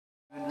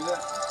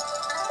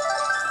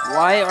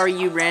Why are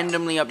you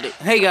randomly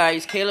updating? Hey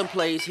guys, Caleb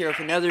Plays here with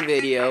another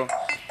video.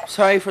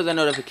 Sorry for the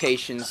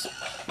notifications.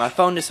 My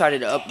phone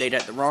decided to update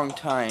at the wrong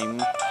time.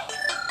 It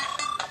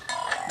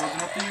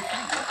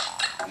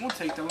won't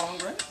take that long,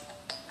 right?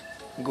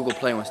 Google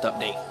Play wants to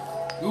update.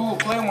 Google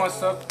Play wants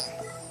to update.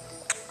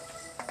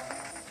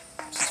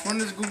 Since when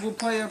does Google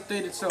Play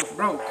update itself?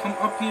 Bro, come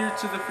up here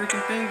to the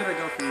freaking thing that I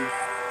got for you.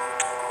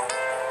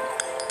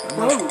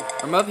 Bro!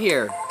 I'm up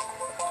here.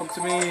 Come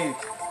to me.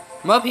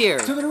 I'm up here.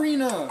 To the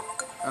arena.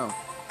 Oh.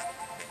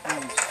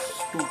 Oh,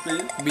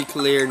 stupid. Be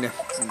clear now.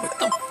 What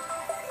the?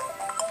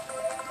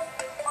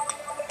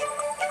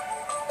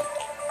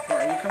 Wait,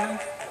 are you coming?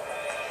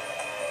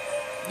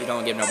 You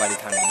don't give nobody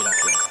time to get up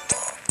here.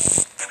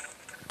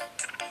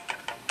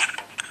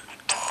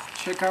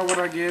 Check out what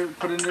I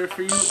put in there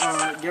for you.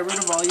 Get rid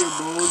of all your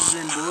bows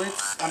and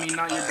bullets. I mean,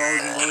 not your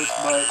bows and bullets,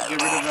 but get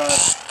rid of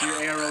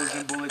your arrows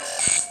and bullets.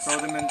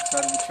 Throw them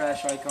inside of the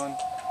trash icon.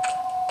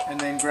 And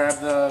then grab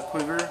the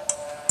quiver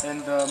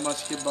and the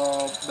musket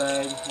ball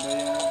bag.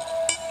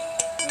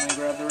 And then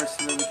grab the rest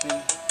of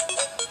everything.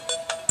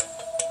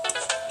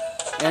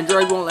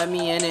 Android won't let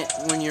me in it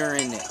when you're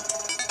in it.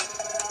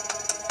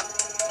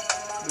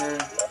 There.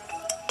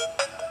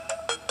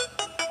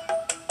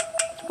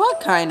 What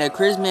kind of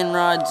Chrisman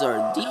rods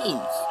are these?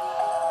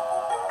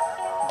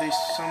 They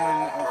summon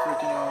a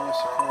freaking, what's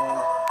it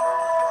called?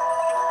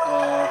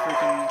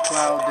 Freaking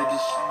cloud that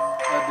just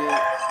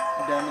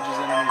damages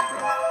enemies, bro.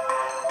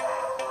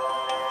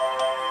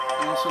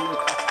 And also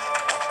look,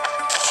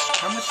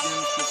 how much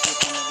damage per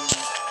second am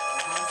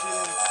I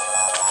doing?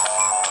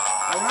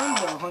 Around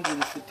the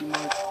 150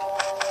 mark.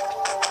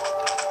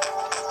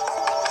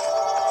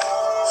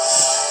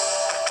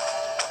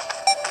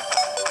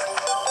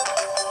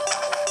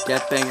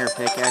 Deathbanger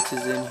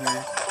pickaxes in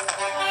here.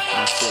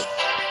 Oh shit.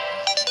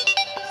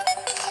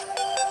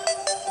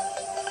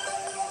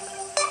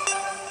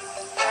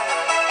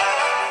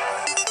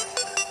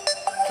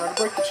 Try to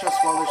break the chest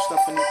while there's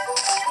stuff in it.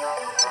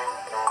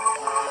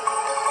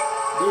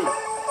 Dude.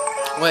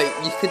 Wait,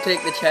 you could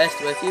take the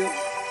chest with you?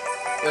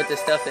 With the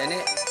stuff in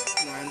it?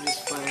 No, I'm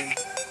just playing.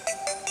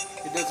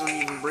 It doesn't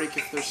even break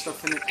if there's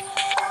stuff in it.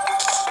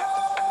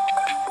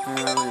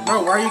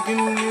 Bro, why are you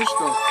getting your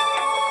stuff?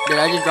 Did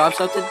I just drop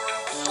something?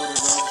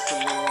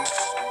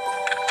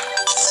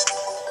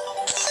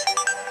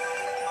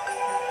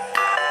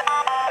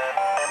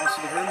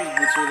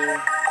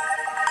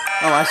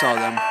 Oh, I saw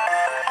them.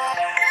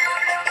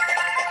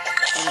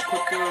 And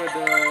equip the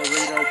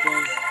radar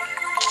thing.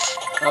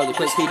 Oh, the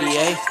quick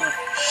PDA?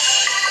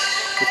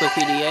 The quick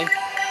PDA? The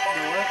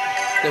what?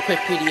 The quick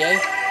PDA?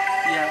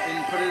 Yeah,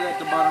 and put it at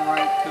the bottom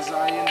right, because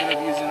I ended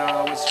up using,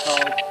 what's it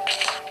called?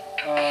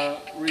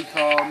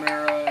 Recall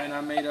mirror, and I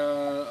made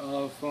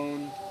a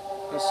phone,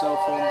 a cell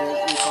phone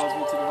that recalls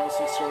me to the house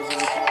and shows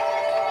everything.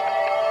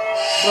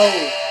 Bro,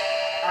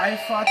 I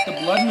fought the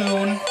Blood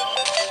Moon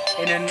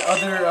in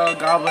another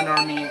goblin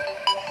army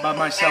by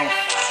myself.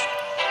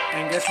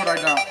 And guess what I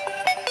got?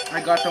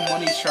 I got the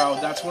money shroud.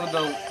 That's one of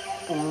the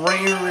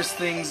rarest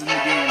things in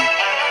the game.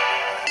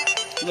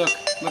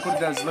 Look what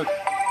it does, look.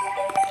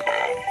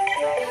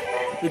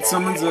 It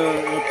summons a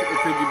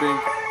piggy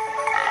bank.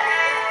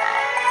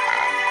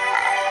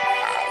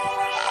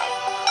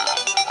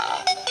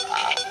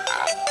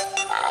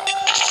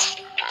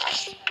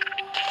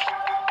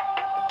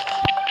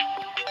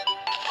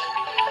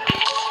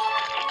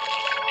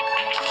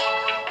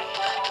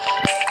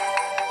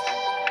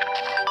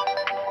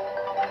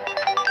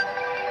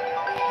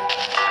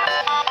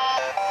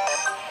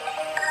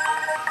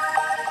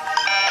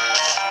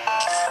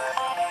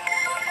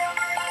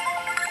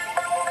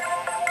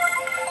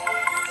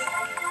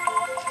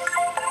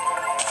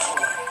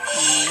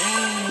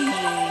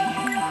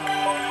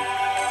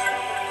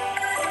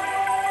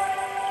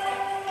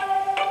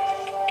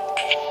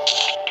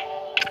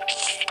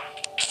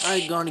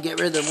 I'm going to get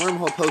rid of the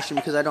wormhole potion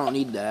because I don't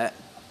need that.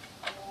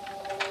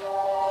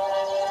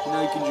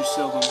 Now you can just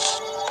sell them.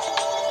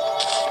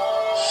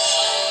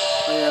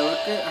 Oh yeah,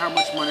 look at how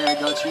much money I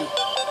got you.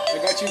 I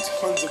got you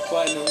tons of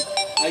platinum.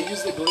 I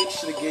used the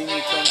glitch that gave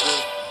me tons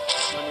of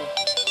money.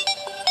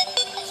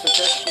 So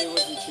technically it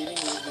wasn't cheating,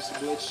 it was just a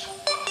glitch.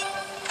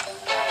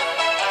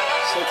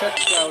 So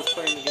technically I was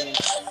playing the game.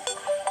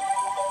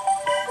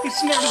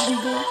 It's not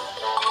illegal.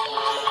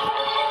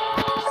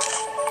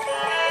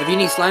 If you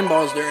need slime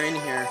balls, they're in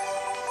here.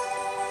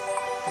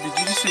 Did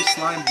you just say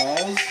slime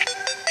balls?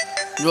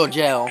 Real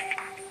gel.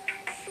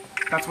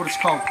 That's what it's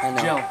called.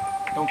 Gel.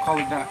 Don't call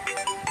it that.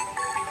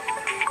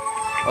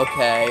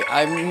 Okay,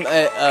 I'm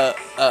a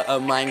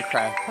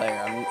Minecraft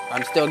player.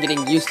 I'm still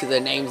getting used to the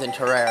names in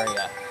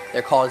Terraria.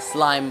 They're called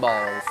slime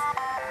balls.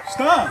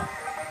 Stop!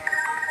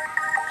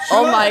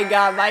 Oh my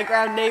god,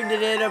 Minecraft named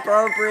it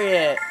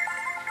inappropriate.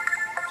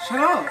 Shut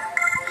up!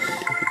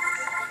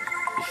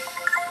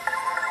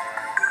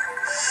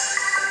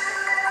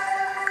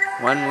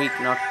 1 week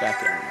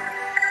knockback ammo.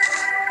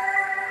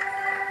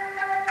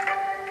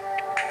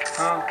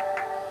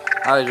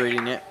 I was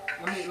reading it.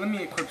 Let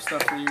me equip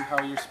stuff for you,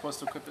 how you're supposed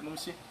to equip it. Let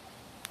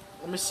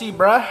me see,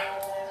 bruh.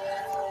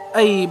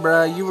 Hey,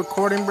 bruh, you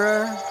recording,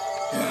 bruh?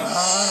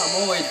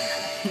 I'm always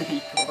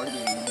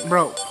recording.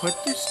 Bro, put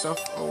this stuff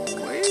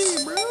away,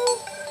 bro.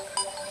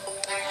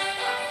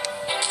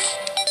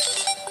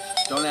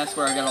 Don't ask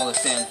where I got all the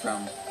sand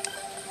from.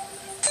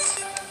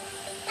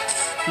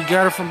 You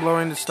got it from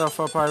blowing the stuff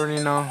up, I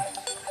already know.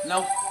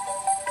 No.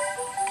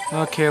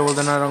 Okay, well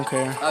then I don't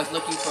care. I was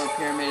looking for a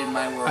pyramid in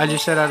my world. I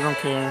just said I don't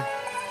care.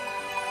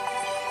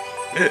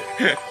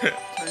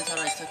 Turns out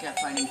I suck at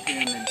finding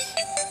pyramids.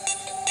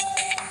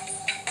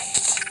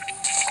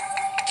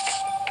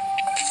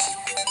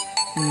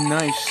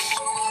 Nice.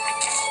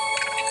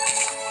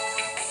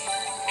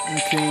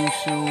 Okay,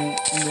 so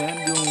that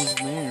goes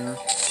there.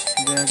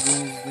 That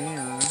goes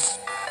there.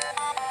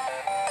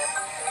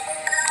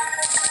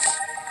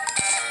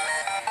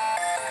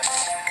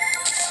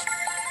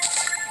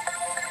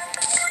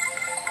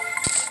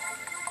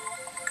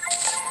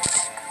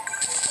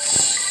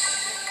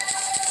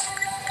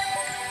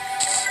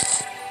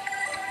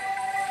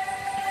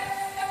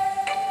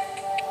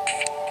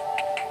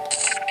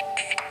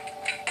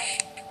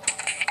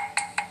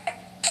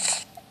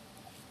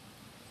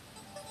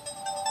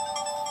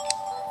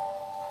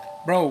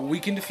 Bro, we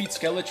can defeat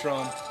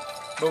Skeletron,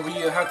 but we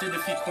have to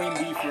defeat Queen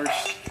Bee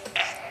first.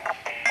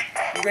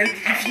 You ready to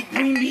defeat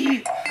Queen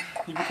Bee?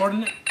 You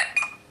recording it?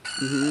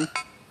 Mm-hmm.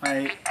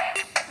 Alright,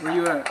 where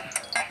you at?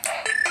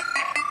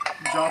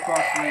 Drop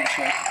off rank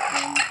check.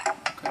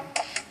 Okay.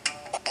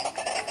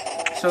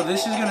 So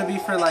this is gonna be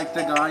for like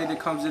the guy that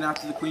comes in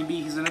after the Queen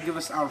Bee. He's gonna give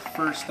us our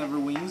first ever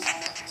wings.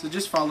 So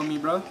just follow me,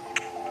 bro.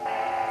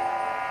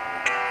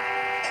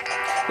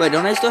 Wait,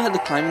 don't I still have the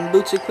climbing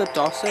boots equipped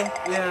also?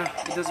 Yeah,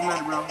 it doesn't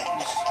matter, bro.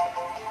 Just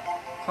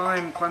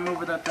climb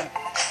over that thing.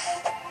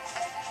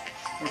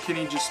 Or can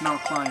he just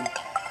not climb?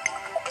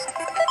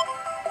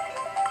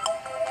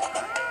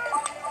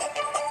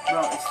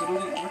 Bro, it's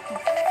literally,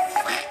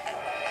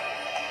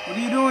 what are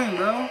you doing,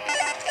 bro?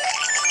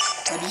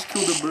 I just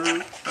killed a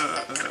bird.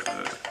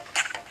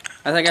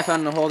 I think I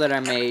found the hole that I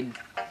made.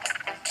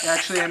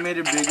 Actually, I made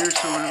it bigger,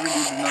 so whenever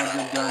you do not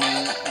jump down,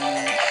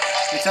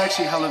 it's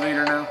actually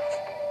elevator now.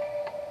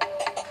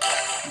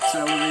 It's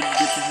an elevator to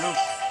get to hill.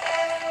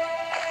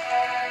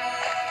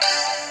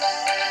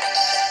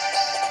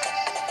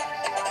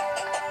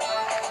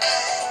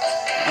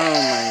 Oh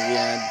my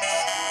god.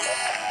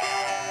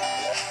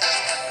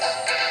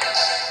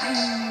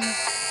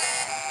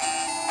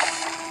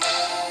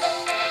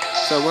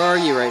 So where are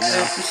you right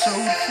now? Episode 4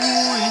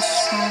 is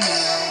coming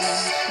out.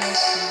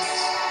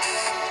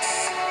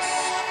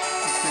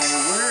 Okay,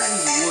 where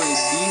is wood?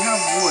 Do you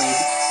have wood?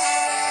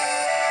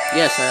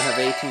 Yes, I have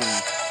 18.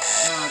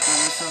 No,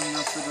 that's not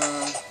enough for the...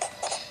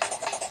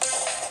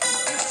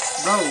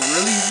 Bro,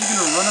 really? You're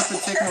gonna run up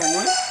and take my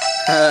wood?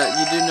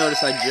 You do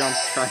notice I jumped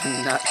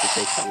trying not to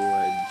take the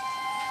wood.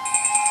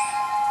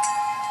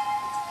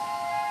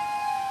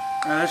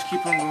 Alright, let's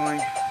keep on going.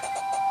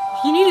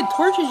 If you needed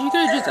torches, you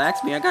could have just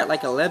asked me. I got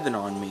like 11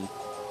 on me.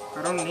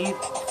 I don't need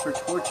for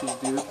torches,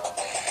 dude.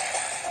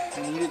 I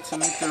need it to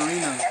make the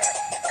arena.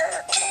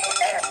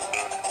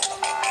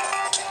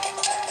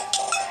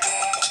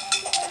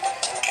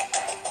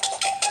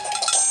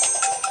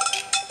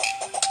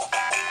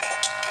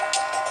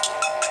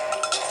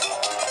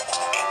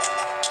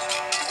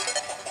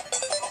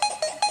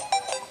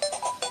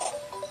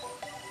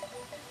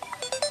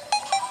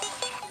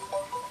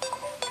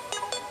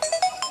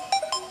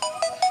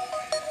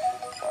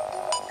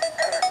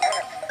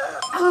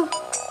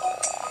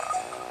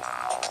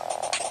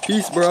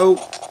 Peace, bro.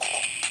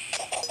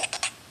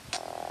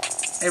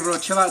 Hey, bro,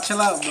 chill out,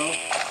 bro.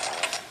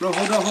 Bro,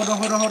 hold up.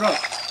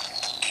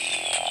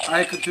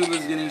 Alright,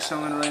 Cthulhu's getting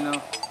summoned right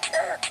now.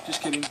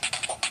 Just kidding.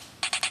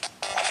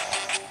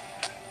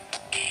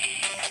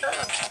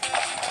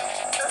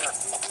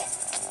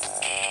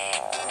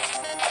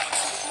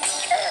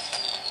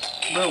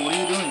 Bro, what are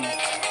you doing?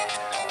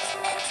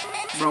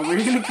 Bro,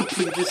 we're gonna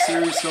complete this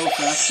series so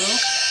fast, bro.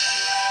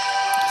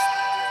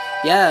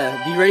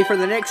 Yeah, be ready for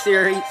the next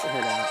series.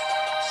 Hold on.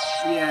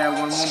 Yeah,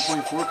 when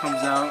 1.4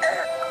 comes out.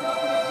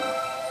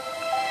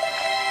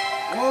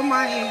 Oh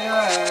my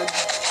god.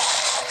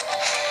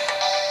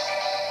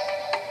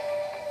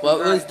 What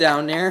was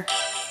down there?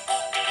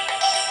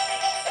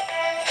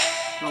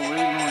 Bro, where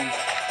are you going?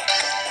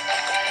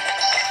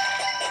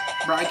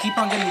 Bro, I keep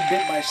on getting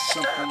bit by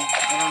something.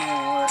 I don't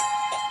know what.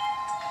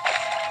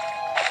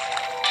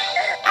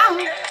 Ow!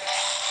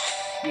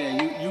 Yeah,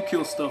 you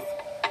kill stuff.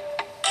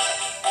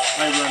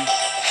 I run.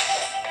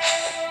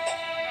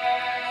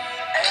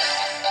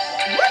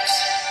 What?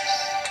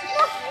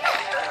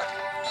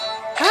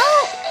 How?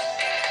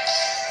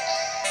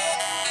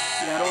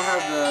 Yeah, I don't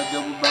have the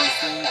double bounce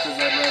thing because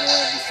I'd rather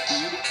have the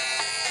speed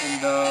and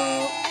the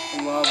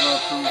lava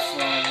proof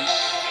the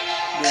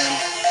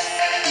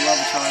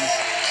lava charm.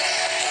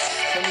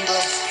 Come on, bro.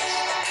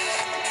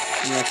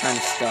 I'm not trying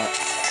to stop.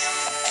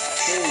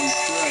 Holy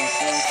crap,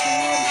 that's a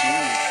lot of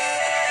damage.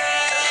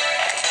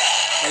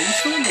 Are you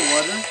still in the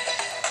water?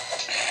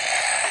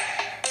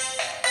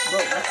 Bro,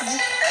 what the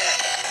heck?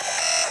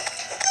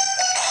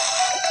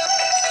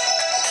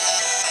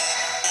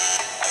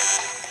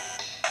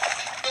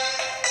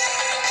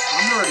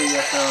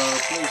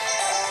 the place.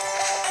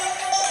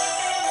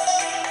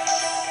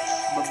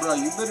 But bro,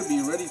 you better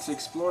be ready to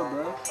explore,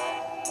 bro.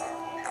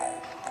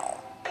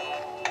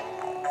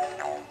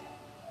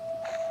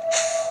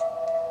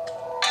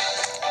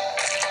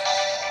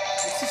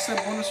 What's the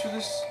set bonus for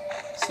this?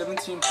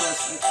 17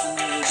 plus extra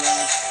melee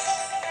damage.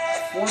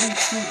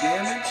 42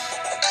 damage?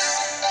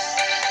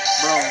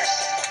 Bro,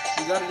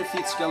 you gotta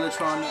defeat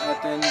Skeletron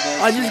at the end of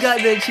the... I just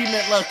got the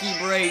achievement Lucky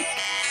Break.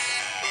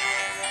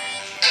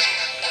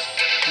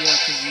 Yeah,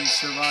 because you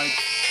survived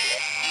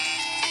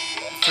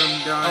from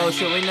dying. Oh,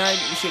 should we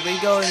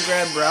go and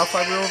grab Ralph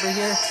while we're over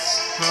here?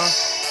 Huh?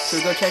 Should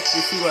we go check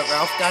to see what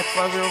Ralph got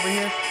while we're over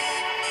here?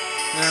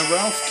 Nah,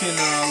 Ralph can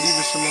leave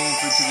us alone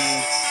for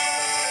today.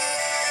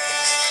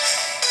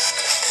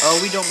 Oh,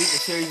 we don't beat the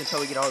series until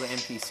we get all the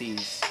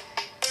NPCs.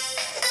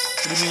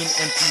 What do you mean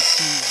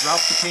NPCs?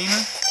 Ralph the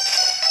Painter?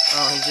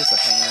 Oh, he's just a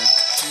painter.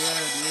 Yeah,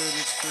 dude,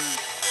 it's for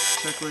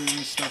decorating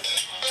and stuff.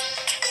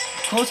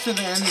 Close to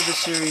the end of the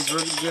series,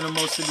 we're gonna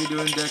mostly be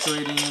doing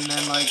decorating, and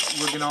then like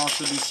we're gonna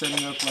also be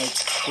setting up like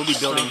We'll be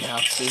building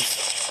stuff.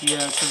 houses.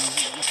 Yeah,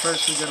 because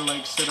first we gotta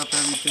like set up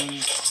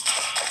everything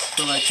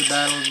for like the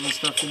battles and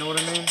stuff. You know what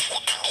I mean?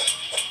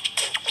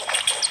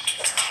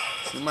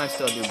 We might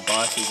still do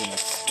bosses and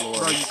explore.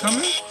 Bro, you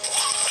coming?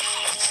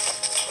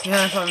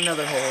 Yeah, I found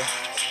another hole.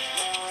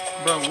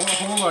 Bro, what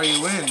hole are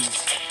you in?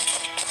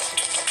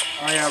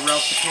 Oh yeah,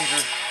 Ralph the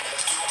Painter.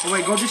 Oh,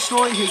 wait, go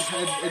destroy his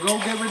head. Go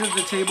get rid of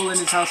the table in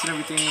his house and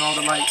everything and all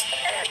the light.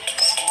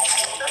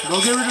 Go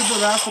get rid of the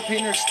Ralph the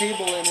Painter's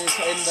table in his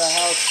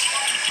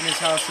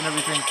house and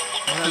everything.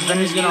 Because then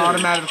he's gonna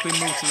automatically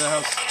move to the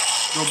house.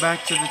 Go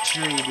back to the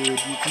tree, dude.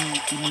 You can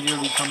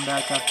immediately come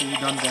back after you've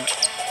done that.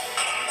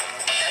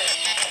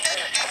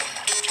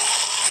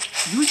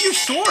 Use your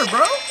sword,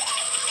 bro.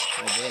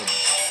 I did.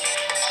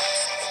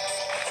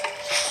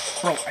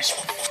 Bro,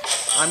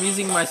 I'm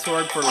using my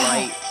sword for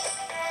light.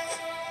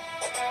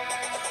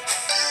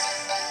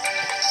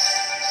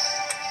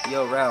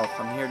 Yo, Ralph,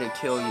 I'm here to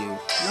kill you.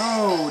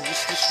 No,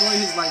 just destroy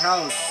his like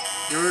house.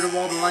 Get rid of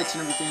all the lights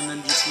and everything, and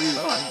then just leave.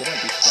 Oh, I'm good at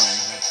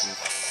destroying houses.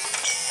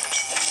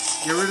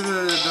 Get rid of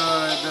the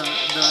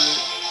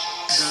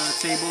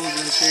tables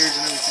and chairs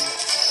and everything.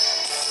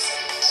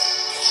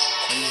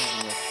 What are you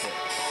having with this?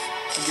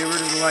 And get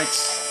rid of the lights.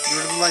 Get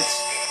rid of the lights.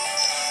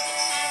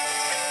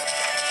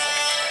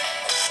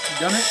 You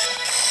done it?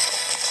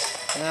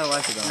 Yeah, I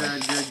like it on.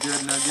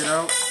 Good. Now get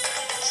out.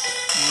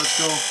 Now let's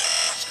go.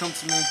 Just come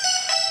to me.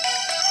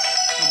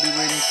 I'll be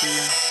waiting for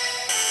you.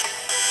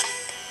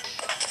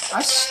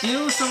 I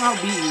still somehow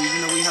beat you,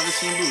 even though we have the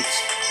same boots.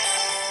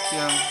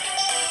 Yeah.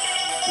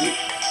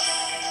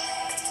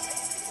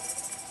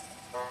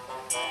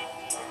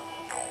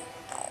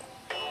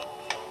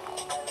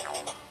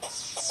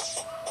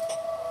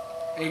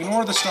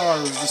 Ignore the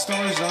stars. The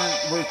stars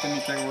aren't worth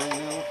anything right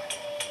now.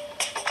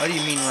 What do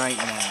you mean right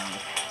now?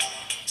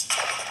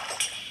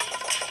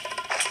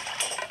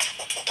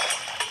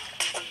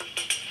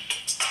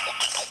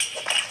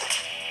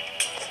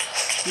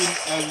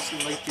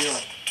 Right there.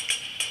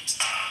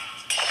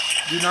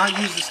 Do not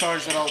use the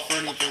stars at all for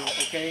anything,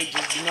 okay?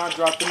 Just do not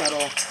drop them at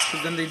all,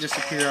 because then they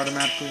disappear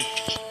automatically.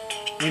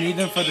 We need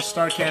them for the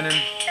star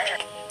cannon.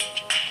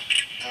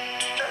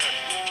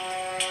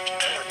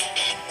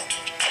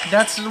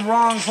 That's the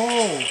wrong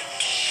hole.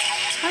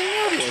 I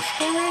noticed.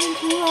 I ran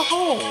into a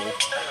hole.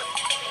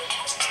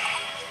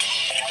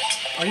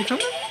 Are you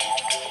coming?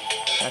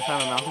 I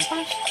found a mountain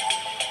first.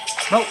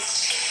 No.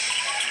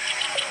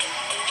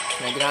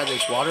 Can I get out of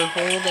this water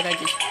hole that I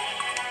just...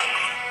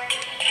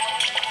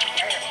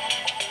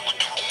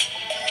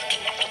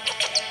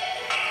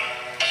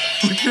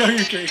 Look at how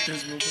your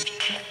character's moving.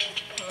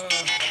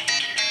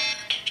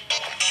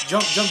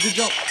 Jump. Oh,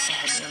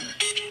 damn it.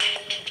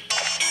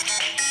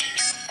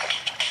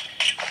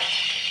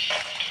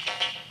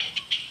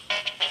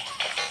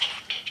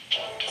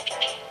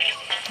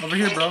 Over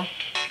here, bro.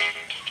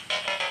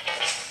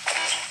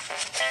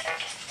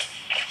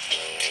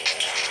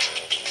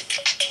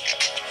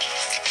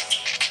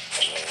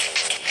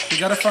 We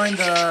gotta find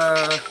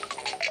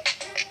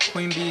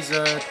Queen Bee's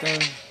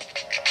thing.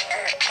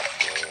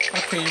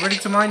 Okay, you ready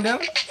to mine down?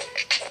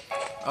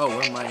 Oh,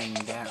 we're mining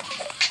down.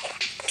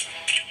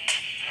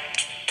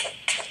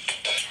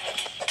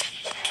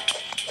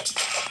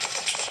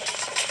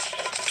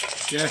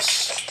 Yes.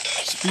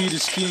 Speed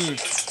is key.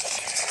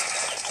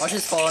 I'll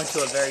just fall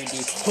into a very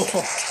deep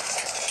hole.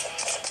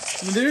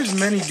 I mean, there's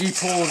many deep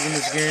holes in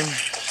this game.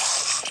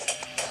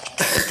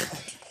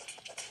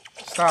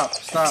 Stop.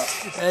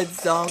 That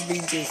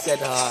zombie just said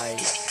hi.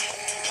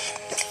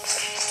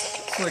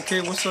 It's like,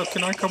 hey, what's up?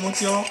 Can I come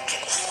with y'all?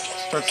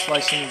 Start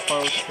slicing his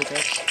fire with the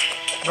pickaxe.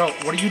 Bro,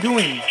 what are you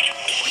doing?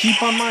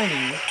 Keep on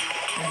mining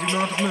and do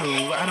not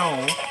move at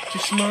all.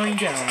 Just mine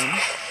down.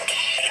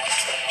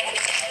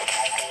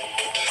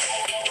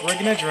 We're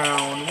gonna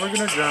drown.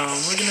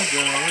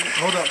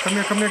 Hold up. Come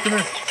here. Oh,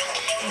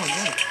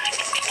 yeah.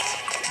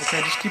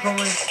 Okay, just keep on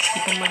mining.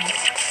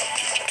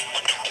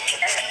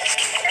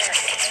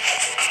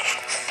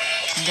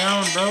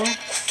 Down, bro.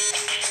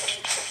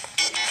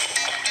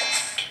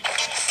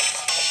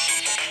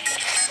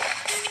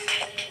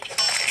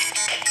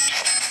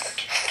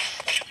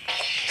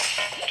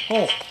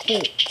 Oh,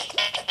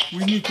 we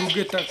need to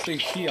get that thing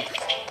here.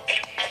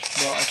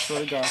 Bro, I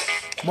swear to God.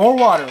 More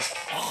water.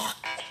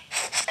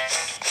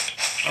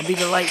 I'll be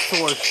the light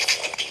source.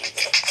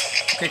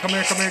 Okay, come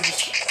here.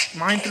 Just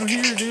mine through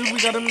here, dude.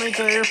 We gotta make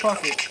an air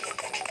pocket.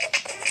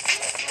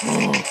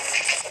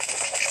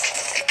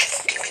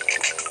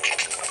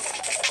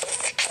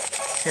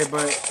 Okay,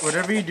 but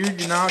whatever you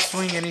do not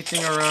swing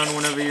anything around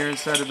whenever you're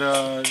inside of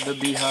the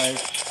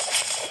beehive.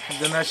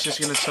 Then that's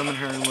just gonna summon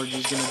her and we're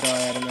just gonna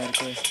die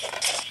automatically.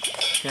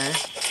 Okay?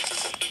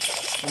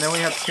 And then we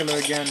have to kill her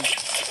again.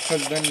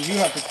 Because then you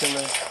have to kill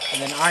her.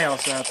 And then I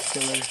also have to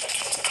kill her.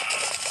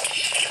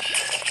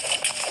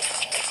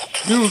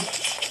 Dude!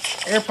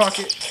 Air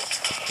pocket!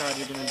 God,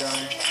 you're gonna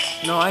die.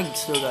 No, I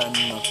still got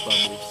enough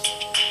bubbles.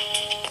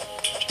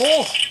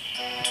 Oh!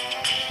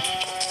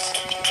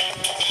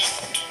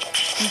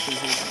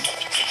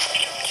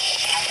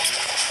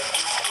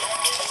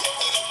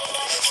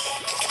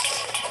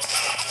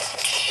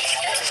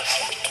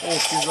 Oh,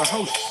 she's a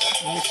host.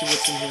 Let me see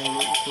what's in here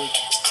real quick.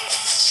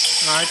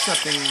 Nah, it's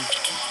nothing.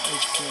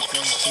 It's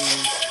nothing to me.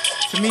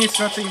 To me, it's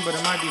nothing, but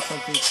it might be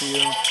something to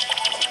you.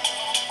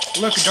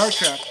 Look, a dart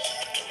trap.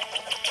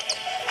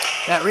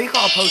 That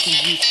recall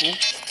potion's useful.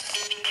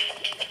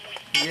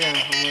 Yeah,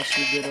 unless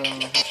you get a,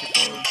 what's it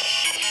called?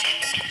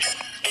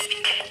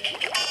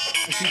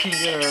 If you can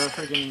get a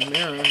freaking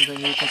mirror, then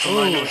you can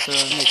combine it with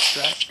an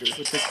extractor.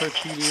 With the quick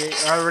PDA.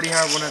 I already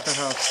have one at the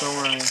house, don't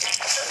worry.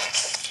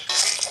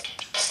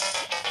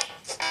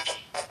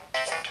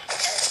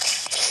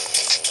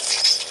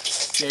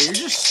 Yeah, you're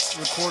just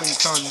recording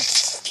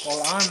tons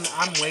while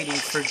I'm waiting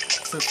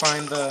to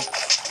find the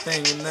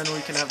thing, and then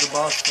we can have the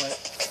boss fight.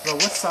 So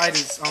what side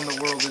is on the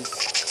world is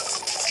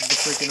the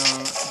freaking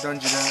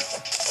dungeon at?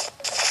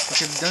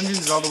 Okay, the dungeon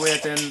is all the way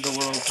at the end of the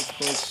world, of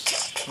course,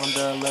 on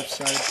the left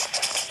side.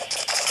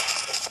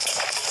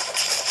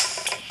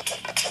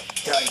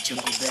 Die,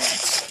 jungle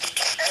bats.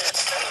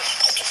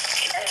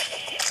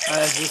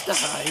 Is this the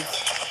hive?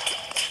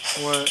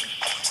 What?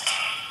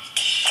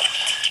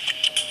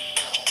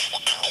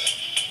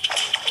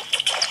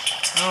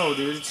 No,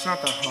 dude, it's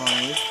not the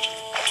hive.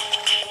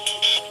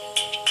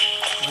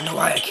 I don't know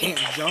why I can't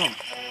jump.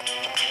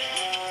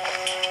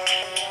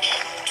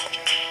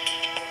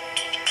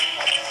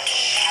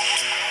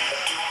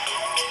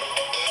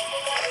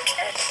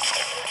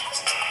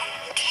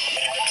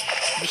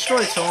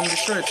 Destroy its home,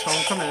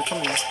 come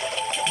here.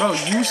 Bro,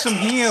 use some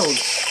heals.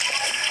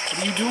 What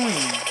are you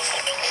doing?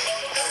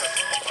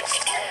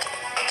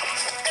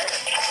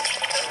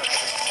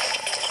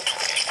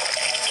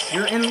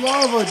 You're in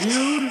lava,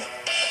 dude.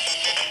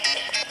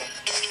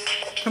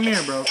 Come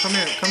here, bro.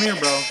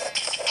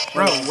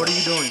 Bro, what are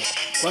you doing?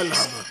 What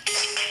lava?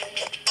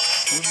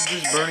 This is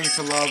just burning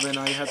to lava and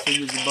I have to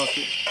use a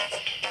bucket.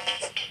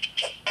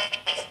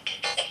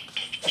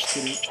 Just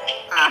kidding.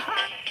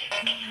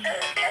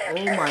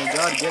 Oh my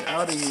god, get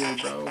out of here,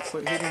 bro.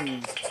 Quit hitting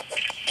me.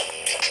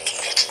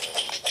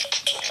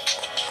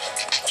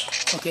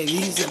 Okay,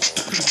 these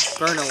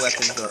inferno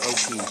weapons are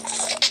OP.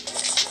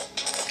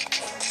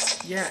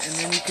 Yeah, and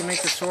then you can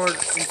make the sword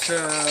into,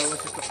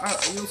 what's it called?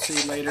 You'll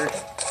see later.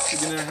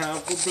 You're gonna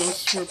have the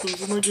best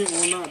weapons in the game.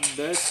 Well, not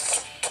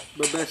best,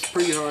 but best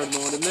pre-hard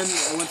mode. And then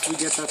once we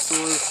get that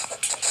sword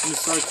and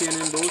start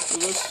cannon both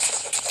of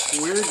us,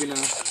 we're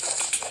gonna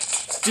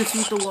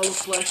defeat the wall of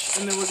flesh,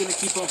 and then we're gonna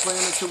keep on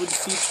playing until we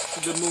defeat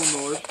the Moon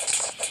Lord.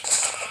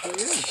 But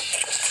yeah.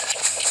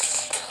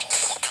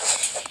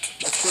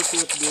 Of course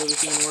we have to do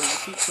everything in order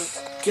to defeat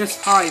him.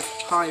 Yes, hive.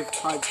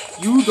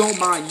 You don't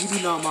mind. You do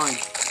not mind.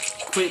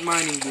 Quit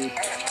mining, dude.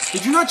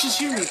 Did you not just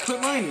hear me?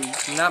 Quit mining.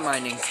 I'm not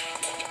mining.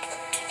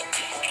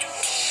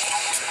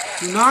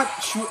 Do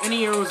not shoot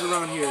any arrows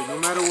around here, no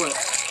matter what.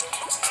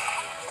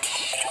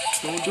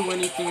 Don't do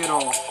anything at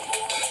all.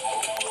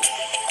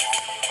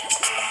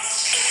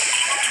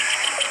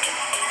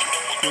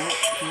 Don't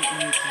do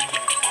anything.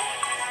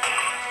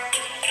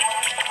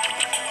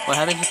 What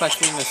happens if I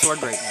swing the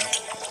sword right now?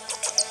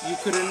 You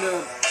could end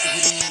up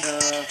hitting the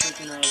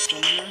freaking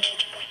summoner.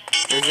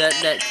 Is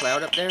that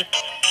cloud up there?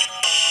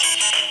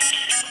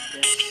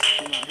 Yes,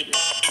 do not hit it,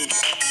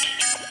 please.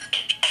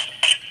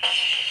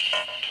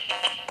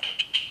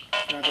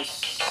 That is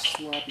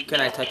sloppy.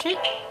 Can I touch it?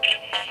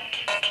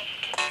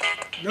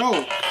 No!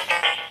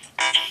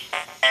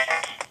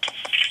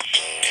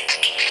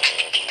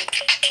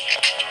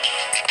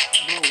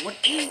 Bro, what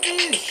is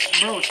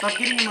this? Bro, stop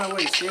getting in my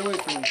way. Stay away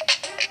from me.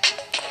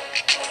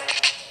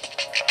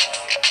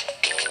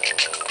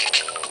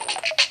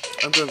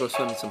 I'm gonna go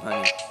swim in some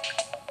honey.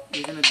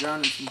 You're gonna drown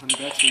in some honey.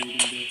 That's what you're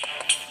gonna do.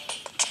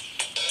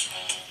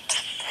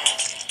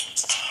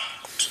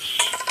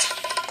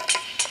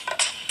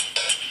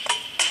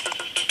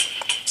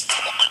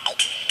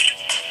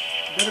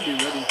 You better be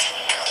ready.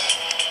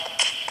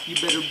 You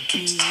better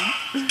be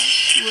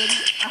ready.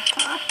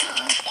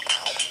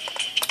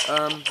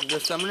 The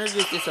summoner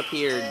just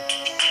disappeared.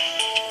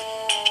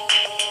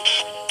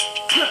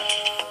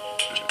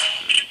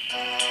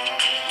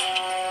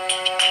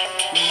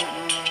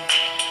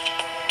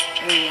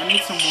 Hey, I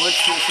need some wood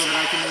so that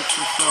I can make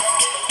some stuff.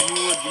 Give me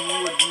wood, give me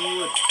wood, give me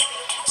wood.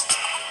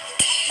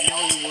 Give me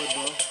all your wood,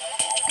 bro.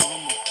 No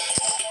homo.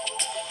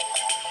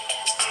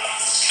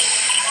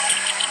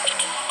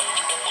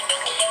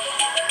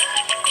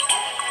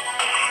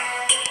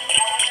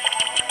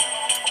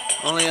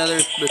 Only other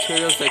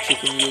materials that you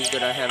can use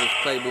that I have is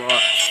clay blocks.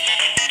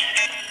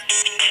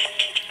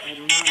 I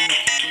do not need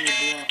clay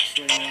blocks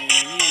right now. What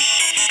I need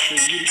for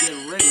you to get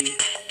ready,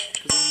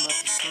 because I'm about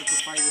to start the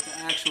fight with the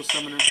actual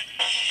summoner.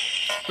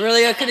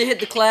 Really? I could have hit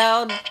the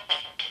cloud?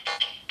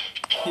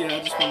 Yeah, I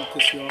just wanted to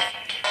piss you off.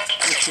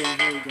 Okay,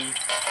 here we go.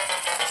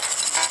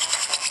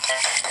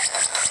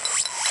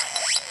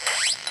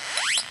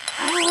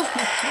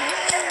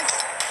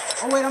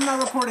 Oh wait, I'm not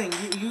reporting.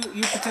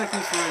 You protect me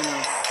for right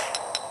now.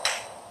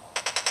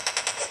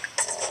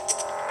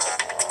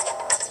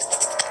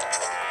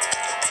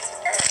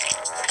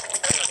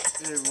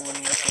 Hey everyone,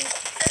 what's up?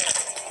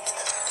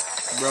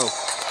 Bro.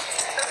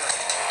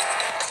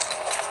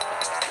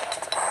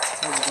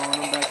 How's it going?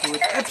 I'm back here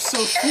with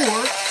episode 4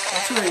 of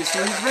Terraria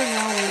series. Right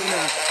now we're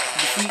gonna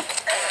defeat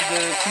the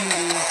Queen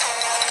Bee.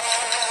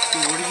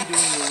 Dude, what are you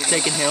doing here?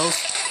 Taking hills.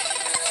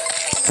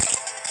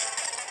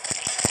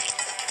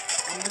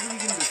 I'm literally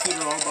gonna defeat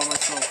her all by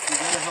myself. We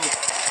gotta help.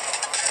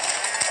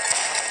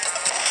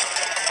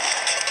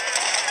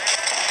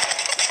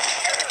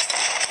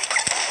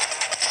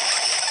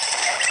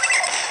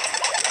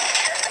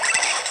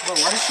 Bro,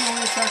 why does she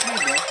only attack me,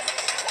 bro?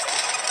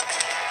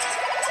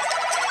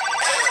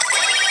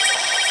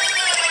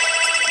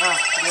 Ah,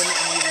 damn it,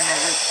 I'm using my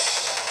whip.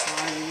 I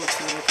will look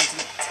so that I can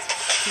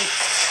see.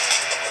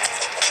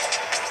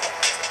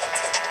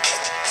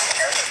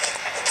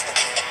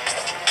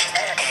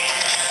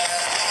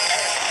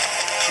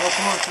 Oh,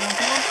 come on, come on,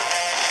 come on.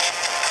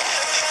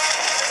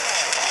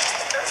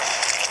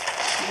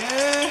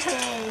 Yes!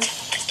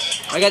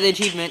 I got the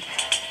achievement.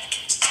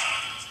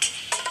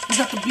 You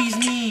got the bee's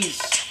knees.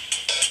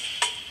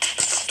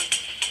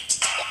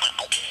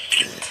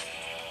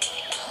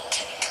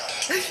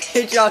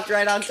 It dropped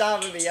right on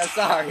top of me. I'm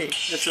sorry.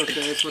 It's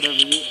okay. It's whatever. I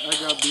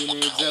got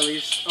B-nades at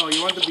least. Oh,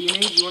 you want the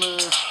B-nades? You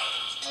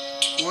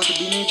want the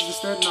B-nades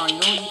instead? No, you know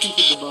what? You can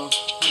keep the bow.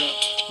 Hold up.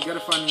 You gotta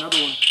find another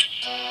one.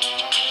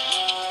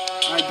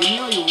 Alright, give me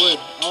all your wood.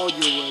 All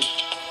your wood.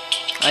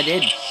 I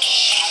did.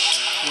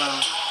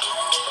 Wow.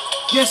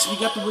 Yes, we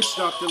got the witch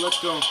doctor. Let's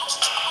go.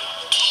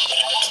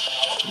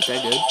 Is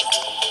that good?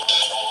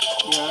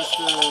 Yeah, that's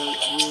the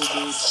weird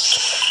dude.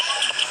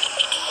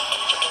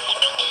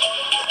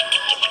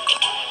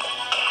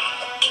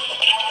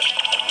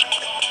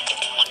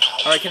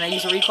 Alright, can I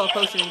use a recall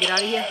potion and get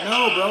out of here?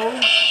 No, bro.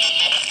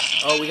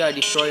 Oh, we gotta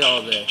destroy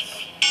all this.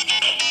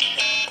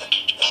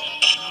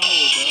 No,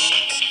 bro.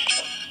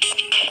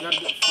 We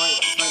gotta fight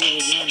it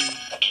again.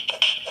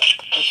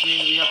 Which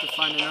means we have to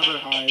find another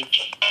hive.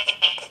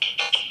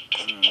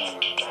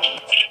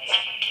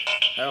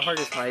 How hard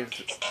is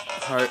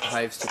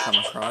hives to come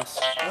across?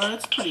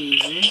 It's pretty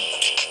easy.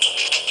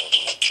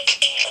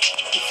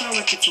 It's not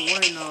like it's a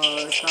 1 in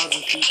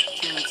 1,000 feet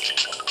chance.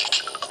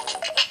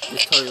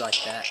 It's totally like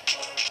that.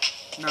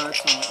 No,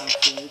 it's not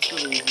actually. It's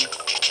really easy.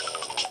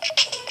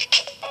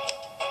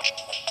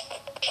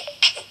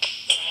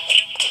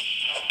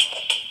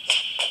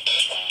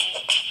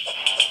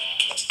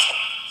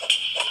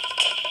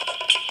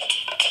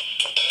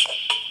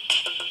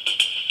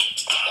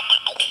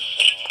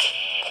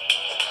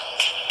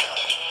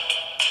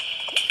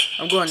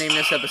 I'm going to name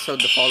this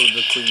episode The Fall of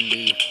the Queen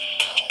Bee.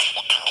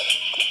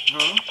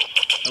 Huh?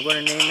 I'm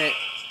going to name it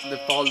The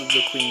Fall of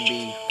the Queen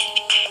Bee.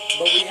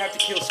 But we have to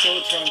kill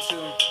Skeletron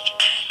too.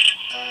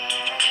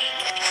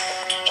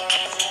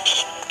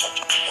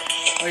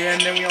 Oh yeah,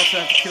 and then we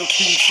also have to kill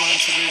King Slime,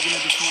 so we're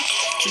gonna defeat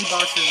 3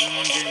 bosses in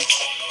one game.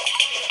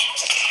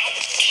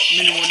 I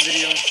mean, in one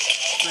video.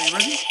 So you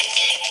ready?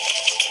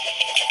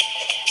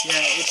 Yeah,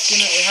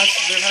 there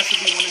has to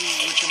be one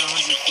within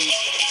 100 feet.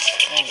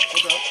 Oh,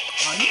 hold up.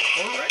 100?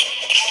 Alright.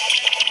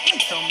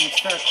 Don't tell me it's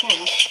that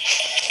close.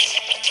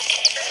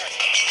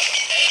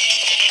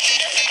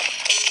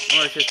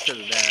 Or it's just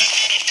because of that.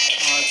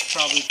 It's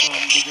probably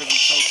because it's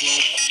so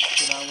close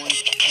to that one.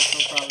 That's so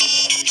probably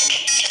the only reason.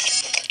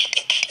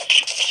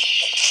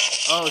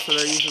 Oh, so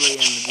they're usually in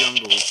the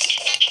jungle.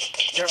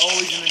 They're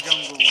always in the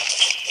jungle.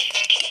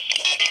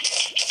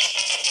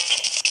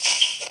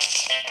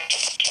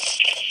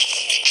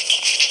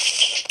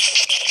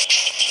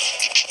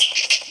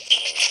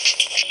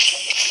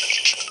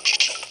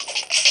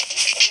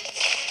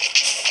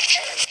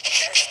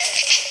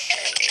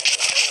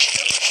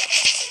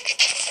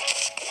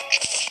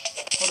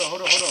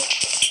 Hold up.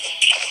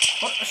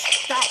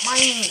 Stop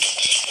mining!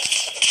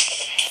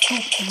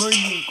 Stop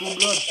mining,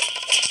 comrade.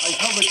 I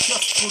have it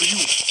just for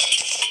you.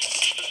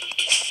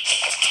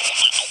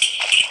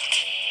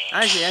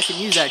 Actually, I can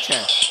use that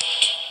chest.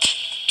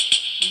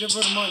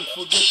 Never mind,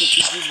 forget it. It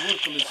is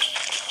worthless.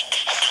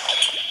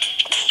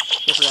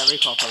 Get for that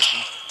recall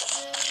potion.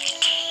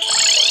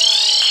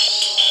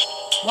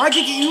 Why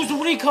did you use the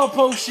recall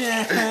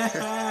potion?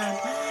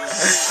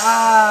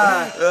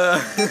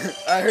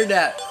 I heard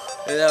that.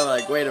 And then I'm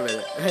like, wait a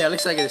minute. Hey, it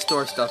looks like I can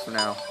store stuff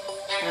now.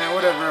 Yeah,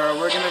 whatever.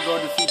 We're gonna go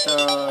defeat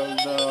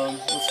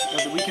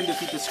we can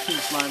defeat this king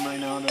slime right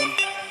now. Then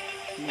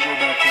let me go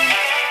back in.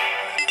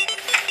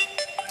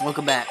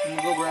 Welcome back. I'm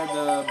gonna go grab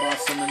the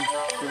boss summon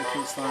for the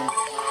king slime.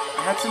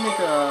 I had to make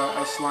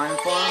a slime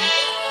farm,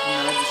 and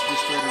then I just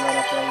destroyed it right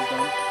after I was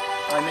done.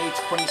 I made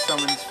 20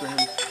 summons for him.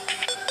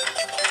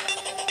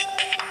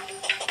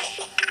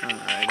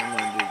 Alright, I'm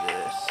gonna do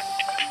this.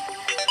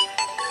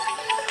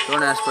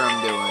 Don't ask what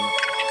I'm doing.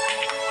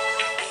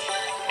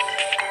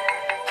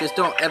 Just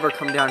don't ever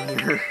come down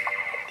here.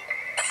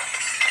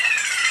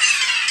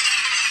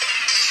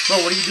 Bro,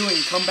 what are you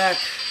doing? Come back.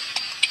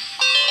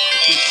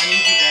 Dude, I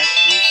need you back,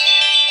 please.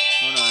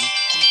 Hold on.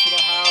 Come to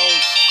the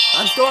house.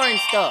 I'm storing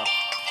stuff.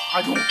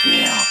 I don't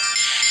care.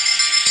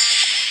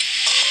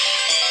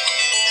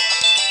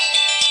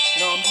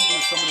 No, I'm just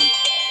gonna summon him.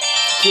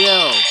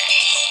 Kill.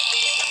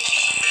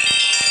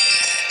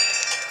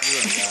 You're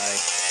gonna die.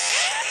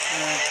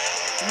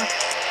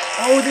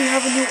 Oh, they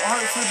have a new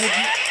art for the...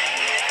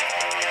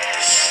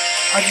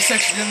 I just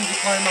accidentally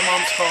declined my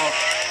mom's call.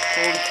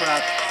 Holy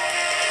crap.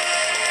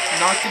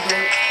 Knock the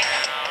door.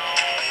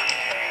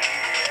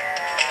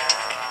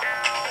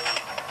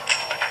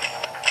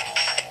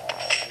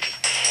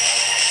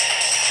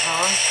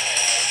 Huh?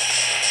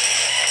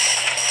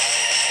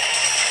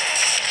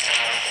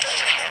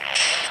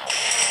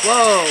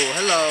 Whoa,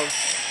 hello.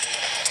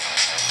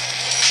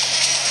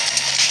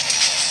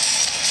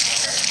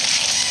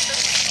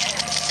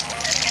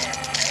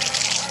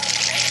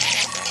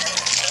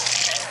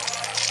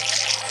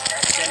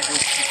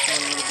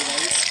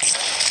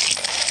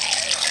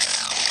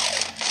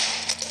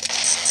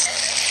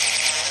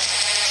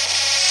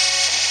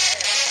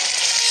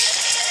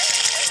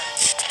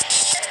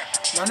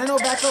 No,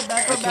 back up.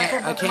 I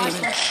can't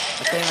even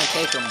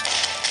take them.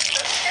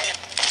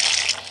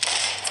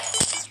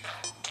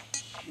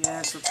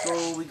 Yes, let's go.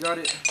 We got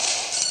it.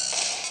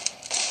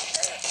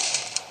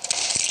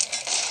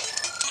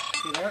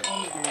 Okay, that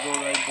one is gonna go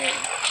right there.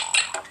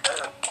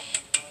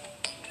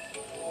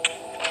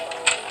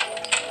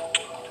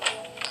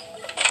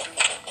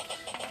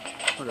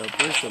 Hold up,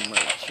 where's the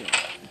merchant?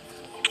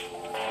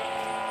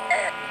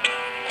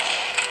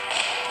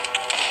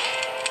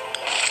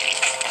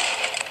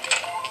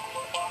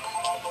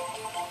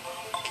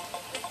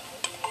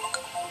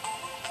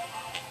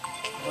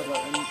 Hold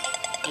up,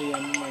 yeah, my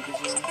mic is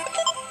on.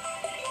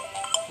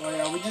 Well,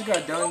 yeah, we just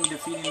got done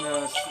defeating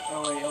the...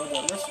 Oh, wait, hold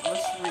up. Let's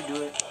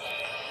redo it.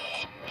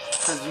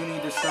 Because you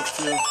need this stuff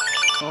too.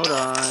 Hold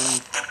on.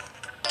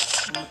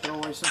 I'm gonna throw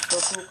away some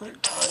stuff real quick.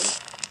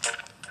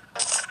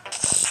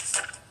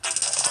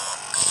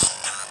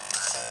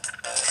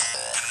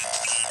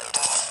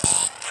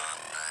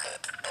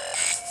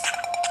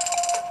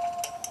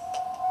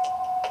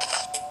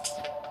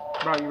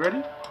 Alright. Bro, you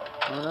ready?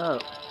 Hold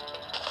up.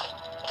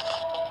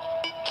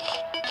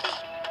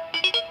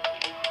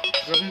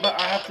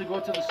 I have to go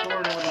to the store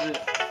in order to...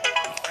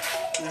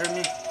 You heard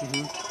me?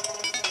 Mm-hmm.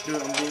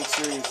 Dude, I'm being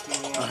serious.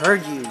 I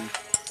heard you.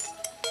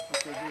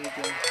 Okay, here we go.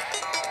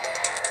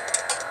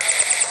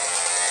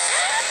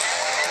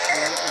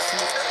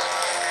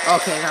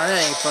 Okay, now that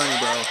ain't funny,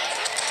 bro.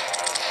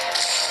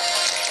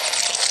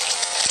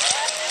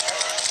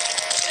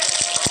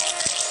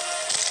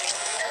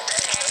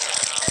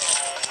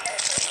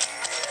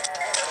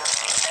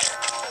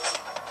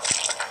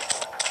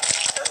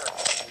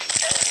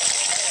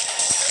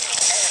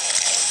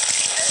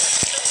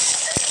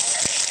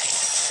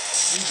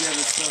 You get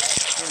it, stuff.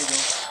 There we go.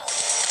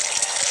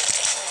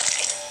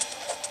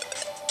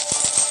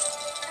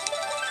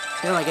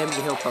 You know, like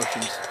empty heal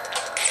potions.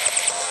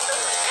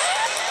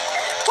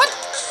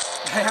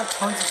 I have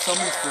tons of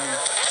summons for him.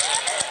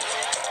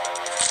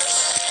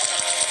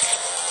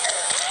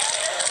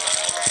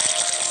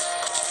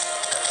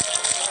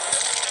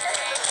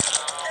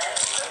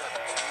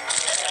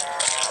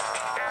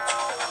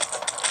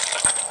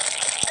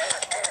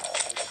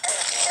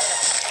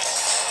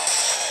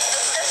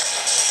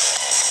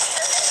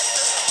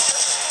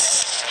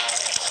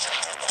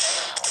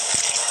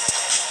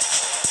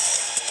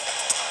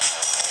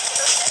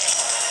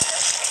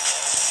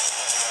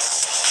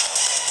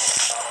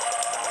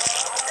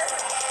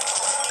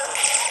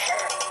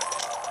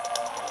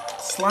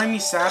 Slimy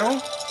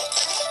saddle?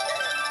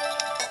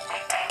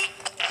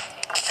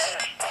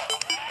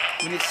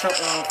 We need to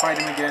fight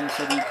him again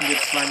so that you can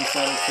get slimy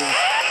saddle too.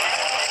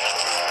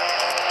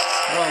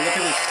 Bro, look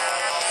at this.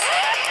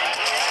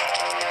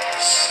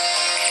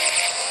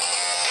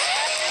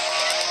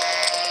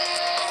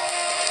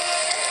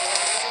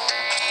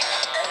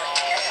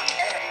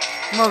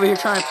 I'm over here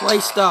trying to play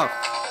stuff.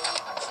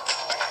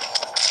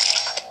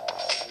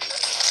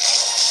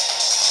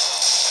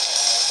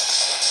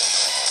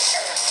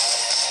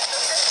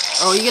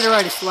 Oh, you get to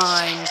ride a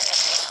slime. Yeah,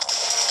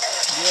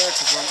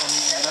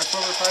 because that's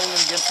what we're fighting him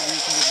against, so you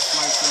can get the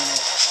slime sooner.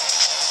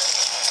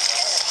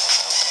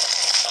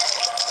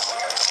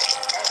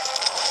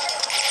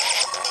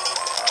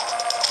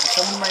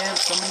 Summon my imp,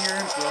 summon your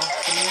imp, bro.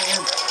 Summon your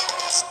imp.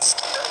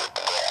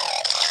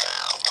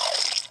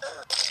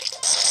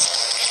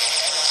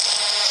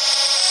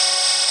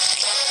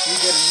 You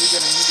get him, you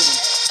get him, you get him.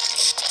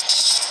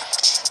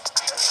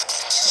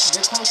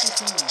 Get closer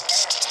to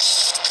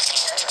me.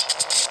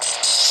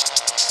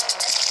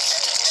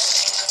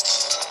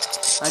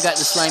 I got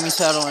the slimy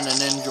saddle and the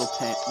ninja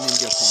pants.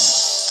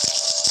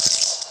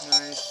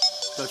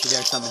 Nice. Don't you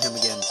dare summon him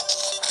again.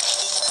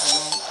 I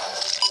won't.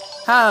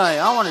 Hi,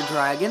 I want a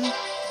dragon.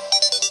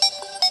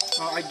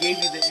 Oh, I gave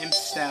you the imp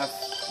staff.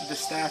 The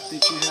staff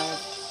that you have.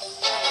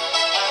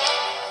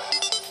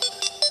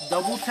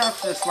 Double tap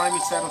the slimy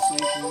saddle so you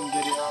can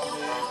get it.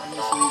 I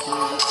mean, so you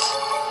can use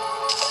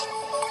it.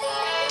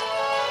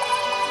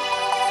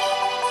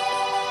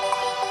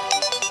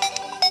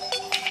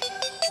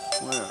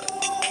 Where are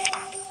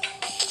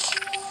you?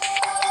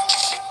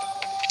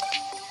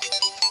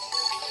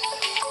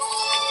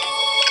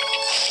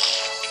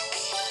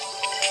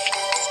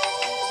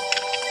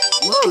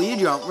 Whoa, you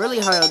jumped really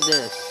high on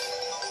this.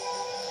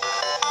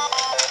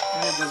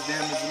 And it does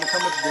damage. Look how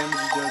much damage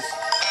it does.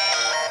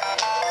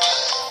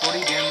 40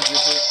 damage a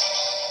hit.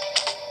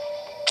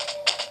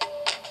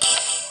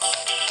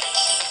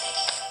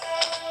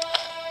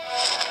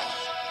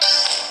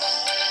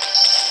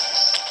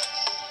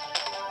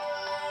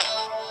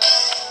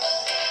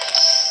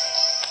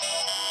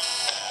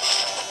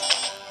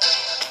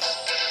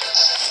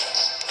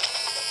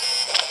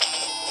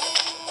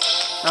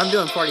 I'm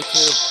doing 42.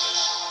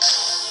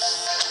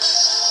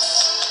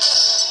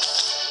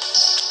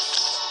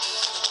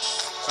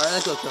 Alright,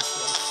 let's go kill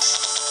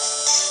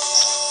Slow.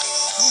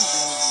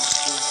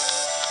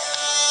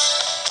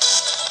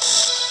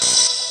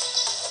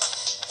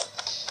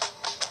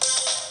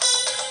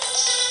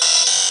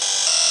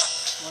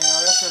 Well,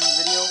 that's a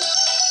video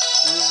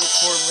we'll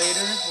record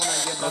later when I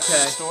get back to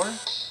the store.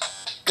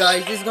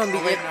 Guys, this is gonna be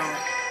Oh, wait, it. no.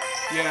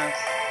 Yeah.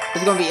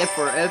 This is gonna be it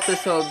for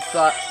episode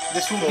 4.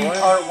 This will be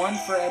part 1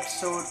 for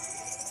episode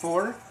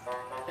 4.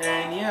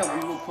 And yeah,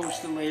 we will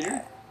post it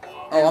later. Oh,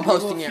 I'm we will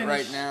posting it finish-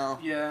 right now.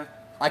 Yeah,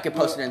 I can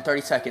post it in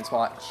 30 seconds,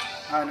 watch.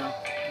 I know.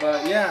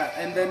 But yeah,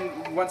 and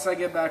then once I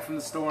get back from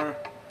the store,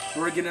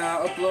 we're gonna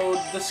upload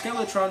the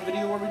Skeletron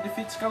video where we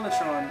defeat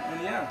Skeletron.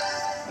 And yeah,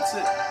 that's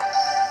it.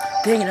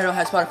 Dang it, I don't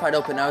have Spotify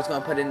open. I was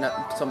gonna put in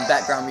some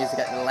background music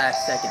at the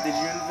last second. Did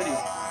you end the video?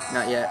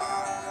 Not yet.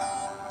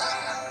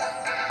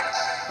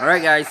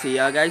 Alright guys, see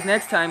y'all guys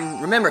next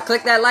time. Remember,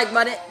 click that like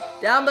button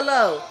down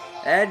below.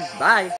 And bye.